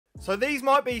So these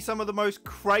might be some of the most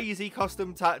crazy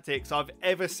custom tactics I've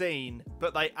ever seen,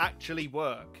 but they actually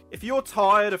work. If you're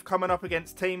tired of coming up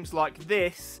against teams like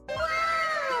this,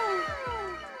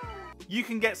 you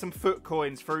can get some FUT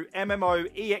coins through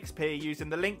MMO EXP using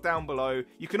the link down below.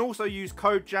 You can also use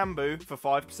code Jamboo for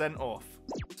 5% off.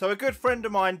 So a good friend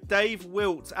of mine, Dave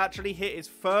Wilt, actually hit his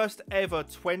first ever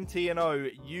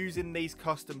 20-0 using these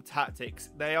custom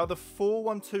tactics. They are the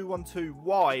 4-1-2-1-2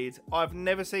 wide. I've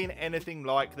never seen anything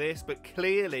like this, but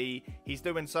clearly he's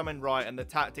doing something right and the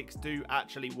tactics do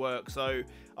actually work. So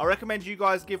I recommend you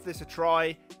guys give this a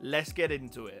try. Let's get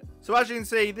into it. So as you can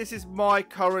see, this is my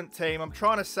current team. I'm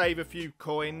trying to save a few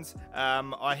coins.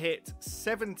 I hit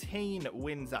 17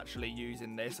 wins actually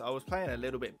using this. I was playing a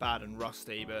little bit bad and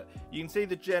rusty, but you can see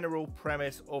the general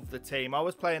premise of the team. I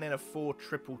was playing in a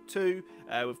 4-2-2-2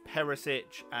 with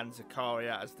Perisic and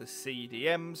Zakaria as the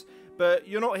CDMs. But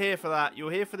you're not here for that.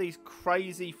 You're here for these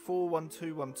crazy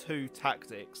 4-1-2-1-2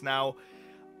 tactics. Now,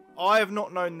 I have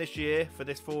not known this year for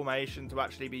this formation to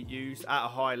actually be used at a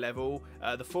high level.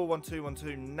 The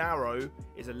 4-1-2-1-2 narrow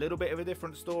is a little bit of a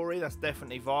different story. That's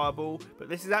definitely viable. But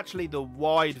this is actually the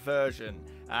wide version.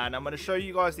 And I'm going to show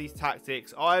you guys these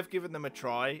tactics. I've given them a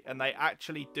try and they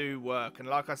actually do work. And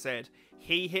like I said,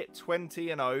 he hit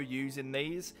 20-0 using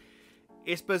these.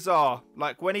 It's bizarre.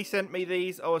 Like when he sent me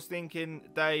these, I was thinking,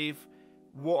 Dave,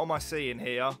 what am I seeing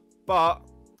here? But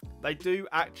they do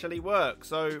actually work.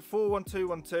 So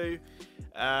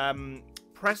 4-1-2-1-2,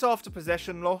 press after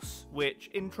possession loss, which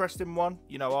interesting one,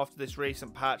 you know, after this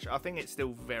recent patch. I think it's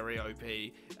still very OP.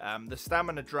 The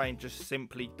stamina drain just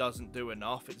simply doesn't do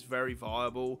enough. It's very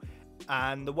viable.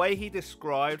 And the way he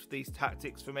described these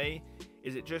tactics for me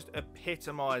is it just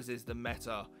epitomizes the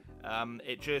meta.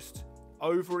 It just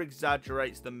over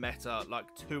exaggerates the meta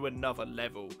like to another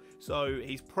level. So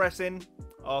he's pressing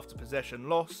after possession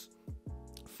loss,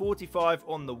 45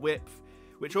 on the width,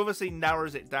 which obviously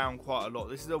narrows it down quite a lot.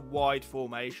 This is a wide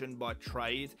formation by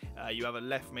trade. You have a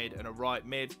left mid and a right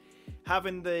mid.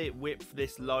 Having the width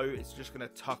this low, it's just going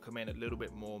to tuck them in a little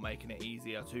bit more, making it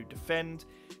easier to defend.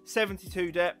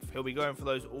 72 depth, he'll be going for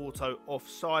those auto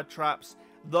offside traps.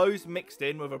 Those mixed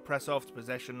in with a press after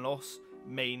possession loss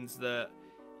means that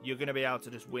you're going to be able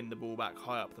to just win the ball back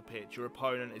high up the pitch. Your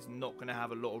opponent is not going to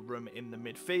have a lot of room in the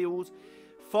midfield.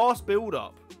 Fast build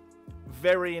up,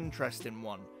 very interesting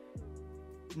one.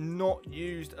 Not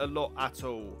used a lot at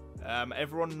all.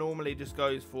 Everyone normally just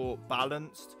goes for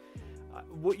balanced.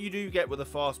 What you do get with a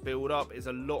fast build up is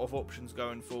a lot of options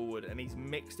going forward, and he's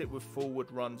mixed it with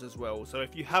forward runs as well. So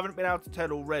if you haven't been able to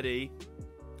tell already,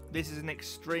 this is an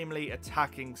extremely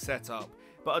attacking setup.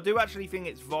 But I do actually think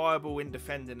it's viable in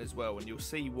defending as well, and you'll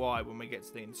see why when we get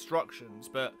to the instructions.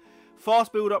 But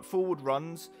fast build up forward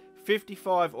runs,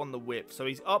 55 on the width, so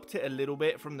he's upped it a little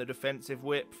bit from the defensive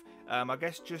width. I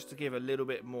guess just to give a little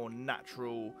bit more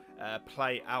natural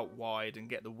play out wide and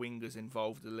get the wingers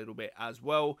involved a little bit as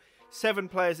well. 7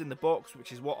 players in the box,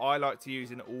 which is what I like to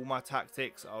use in all my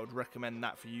tactics. I would recommend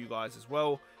that for you guys as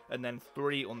well. And then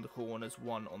 3 on the corners,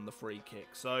 1 on the free kick.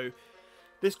 So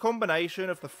this combination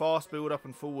of the fast build up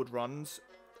and forward runs,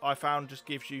 I found just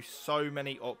gives you so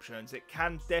many options. It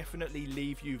can definitely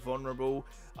leave you vulnerable.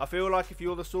 I feel like if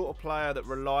you're the sort of player that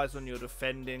relies on your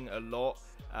defending a lot,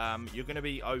 you're going to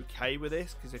be okay with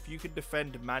this, because if you can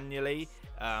defend manually,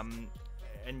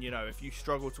 and you know, if you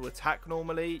struggle to attack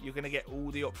normally, you're going to get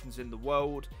all the options in the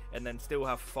world and then still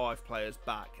have 5 players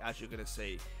back, as you're going to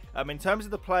see. In terms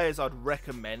of the players I'd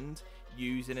recommend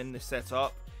using in this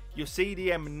setup, your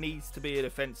CDM needs to be a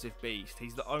defensive beast.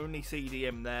 He's the only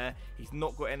CDM there. He's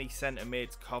not got any centre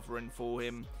mids covering for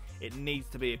him. It needs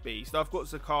to be a beast. I've got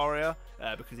Zakaria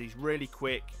because he's really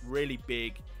quick, really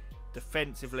big,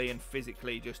 defensively and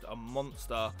physically just a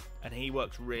monster, and he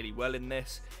works really well in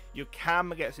this. Your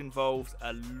cam gets involved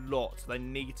a lot. They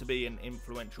need to be an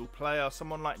influential player.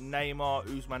 Someone like Neymar,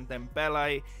 Ousmane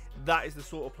Dembele, that is the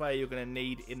sort of player you're going to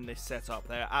need in this setup.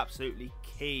 They are absolutely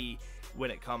key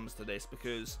when it comes to this,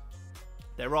 because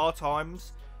there are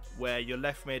times where your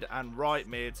left mid and right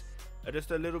mid are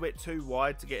just a little bit too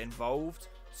wide to get involved.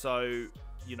 So,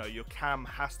 you know, your cam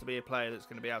has to be a player that's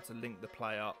going to be able to link the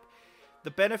play up.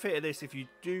 The benefit of this, if you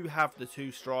do have the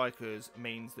 2 strikers,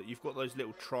 means that you've got those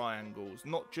little triangles,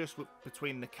 not just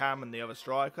between the cam and the other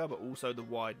striker, but also the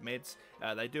wide mids.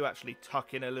 They do actually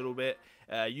tuck in a little bit.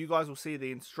 You guys will see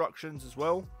the instructions as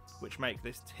well, which make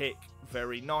this tick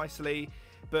very nicely.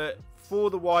 But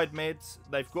for the wide mids,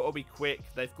 they've got to be quick.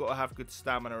 They've got to have good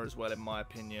stamina as well, in my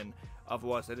opinion.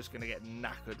 Otherwise, they're just going to get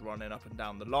knackered running up and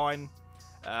down the line.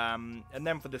 And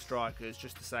then for the strikers,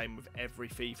 just the same with every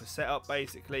FIFA setup,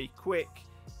 basically. Quick,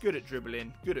 good at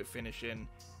dribbling, good at finishing,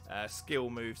 skill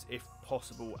moves if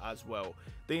possible as well.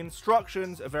 The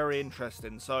instructions are very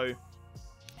interesting. So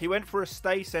he went for a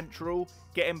stay central,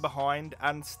 get in behind,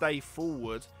 and stay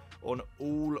forward on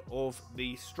all of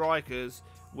the strikers,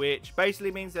 which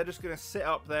basically means they're just going to sit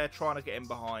up there trying to get in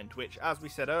behind, which, as we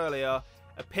said earlier,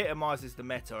 epitomizes the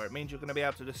meta. It means you're going to be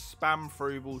able to just spam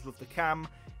through balls with the cam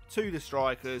to the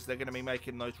strikers. They're going to be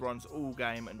making those runs all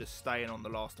game and just staying on the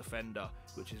last defender,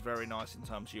 which is very nice in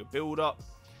terms of your build up.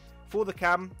 For the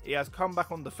cam, he has come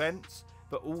back on defense,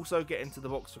 but also get into the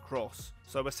box for cross.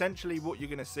 So essentially what you're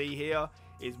going to see here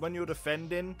is when you're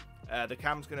defending, the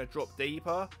cam's going to drop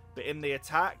deeper, but in the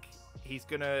attack, he's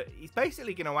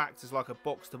basically going to act as like a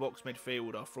box-to-box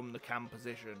midfielder from the cam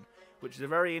position, which is a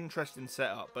very interesting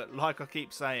setup. But like I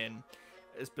keep saying,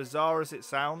 as bizarre as it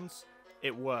sounds,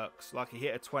 it works. Like, he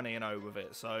hit a 20-0 with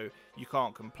it, so you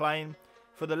can't complain.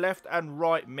 For the left and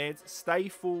right mid, stay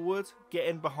forward, get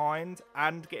in behind,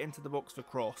 and get into the box for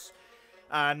cross.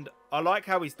 And I like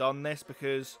how he's done this,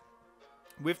 because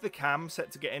with the cam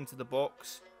set to get into the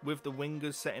box, with the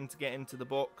wingers setting to get into the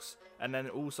box, and then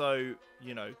also,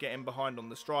 you know, getting behind on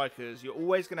the strikers, you're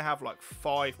always going to have like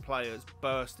 5 players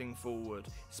bursting forward,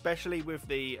 especially with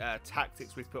the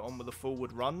tactics we've put on with the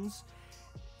forward runs.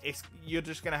 You're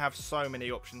just going to have so many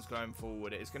options going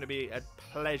forward. It's going to be a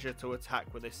pleasure to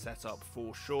attack with this setup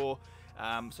for sure.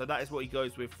 So that is what he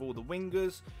goes with for the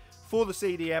wingers. For the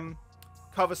CDM,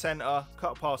 cover centre,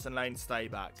 cut pass and lane, stay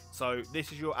back. So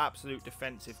this is your absolute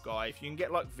defensive guy. If you can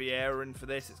get like Vieira in for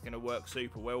this, it's going to work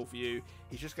super well for you.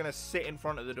 He's just going to sit in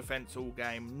front of the defence all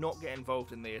game, not get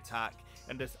involved in the attack,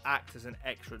 and just act as an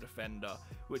extra defender,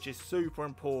 which is super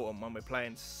important when we're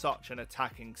playing such an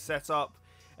attacking setup.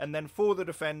 And then for the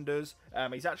defenders,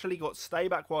 he's actually got stay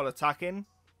back while attacking,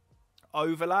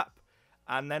 overlap,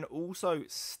 and then also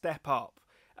step up.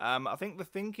 I think the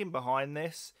thinking behind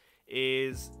this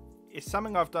is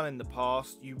something I've done in the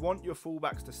past. You want your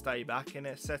fullbacks to stay back in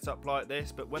a setup like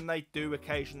this, but when they do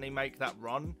occasionally make that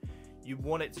run, you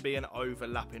want it to be an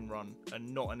overlapping run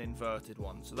and not an inverted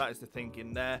one. So that is the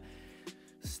thinking there.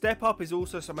 Step up is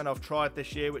also something I've tried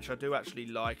this year, which I do actually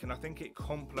like, and I think it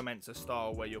complements a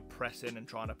style where you're pressing and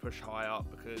trying to push high up,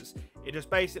 because it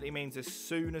just basically means as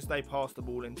soon as they pass the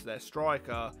ball into their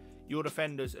striker, your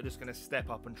defenders are just going to step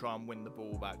up and try and win the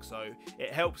ball back. So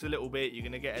it helps a little bit. You're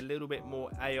going to get a little bit more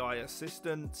AI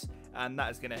assistance, and that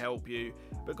is going to help you.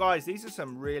 But guys, these are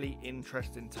some really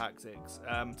interesting tactics.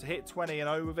 To hit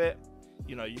 20-0 with it,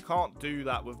 you know, you can't do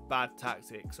that with bad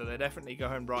tactics, so they're definitely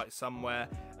going right somewhere.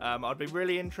 I'd be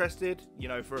really interested, you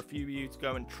know, for a few of you to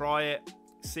go and try it,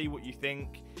 see what you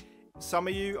think. Some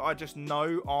of you, I just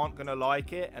know, aren't going to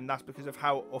like it, and that's because of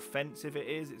how offensive it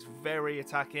is. It's very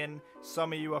attacking.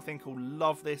 Some of you, I think, will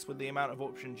love this with the amount of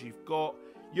options you've got.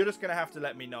 You're just going to have to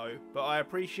let me know. But I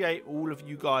appreciate all of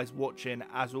you guys watching,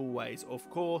 as always. Of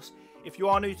course, if you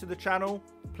are new to the channel,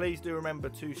 please do remember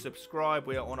to subscribe.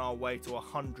 We are on our way to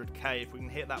 100k. If we can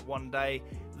hit that one day,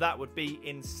 that would be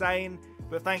insane.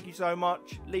 But thank you so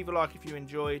much. Leave a like if you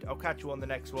enjoyed. I'll catch you on the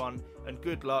next one. And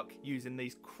good luck using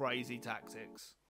these crazy tactics.